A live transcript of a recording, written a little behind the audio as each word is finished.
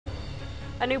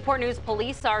A Newport News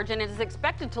police sergeant is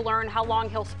expected to learn how long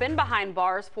he'll spend behind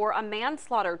bars for a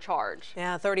manslaughter charge.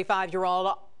 Yeah,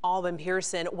 35-year-old Alvin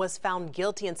Pearson was found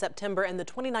guilty in September in the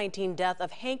 2019 death of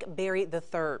Hank Berry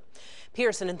III.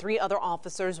 Pearson and 3 other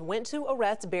officers went to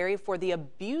arrest Berry for the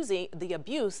abuse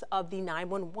of the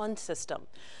 911 system.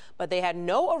 But they had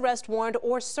no arrest warrant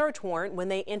or search warrant when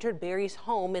they entered Berry's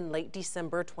home in late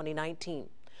December 2019.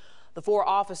 The 4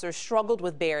 officers struggled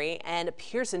with Berry, and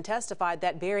Pearson testified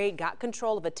that Berry got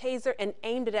control of a taser and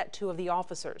aimed it at 2 of the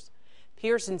officers.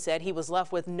 Pearson said he was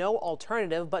left with no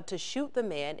alternative but to shoot the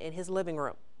man in his living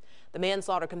room. The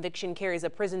manslaughter conviction carries a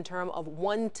prison term of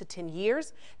 1 to 10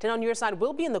 years. 10 on your side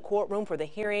will be in the courtroom for the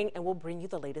hearing, and we'll bring you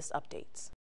the latest updates.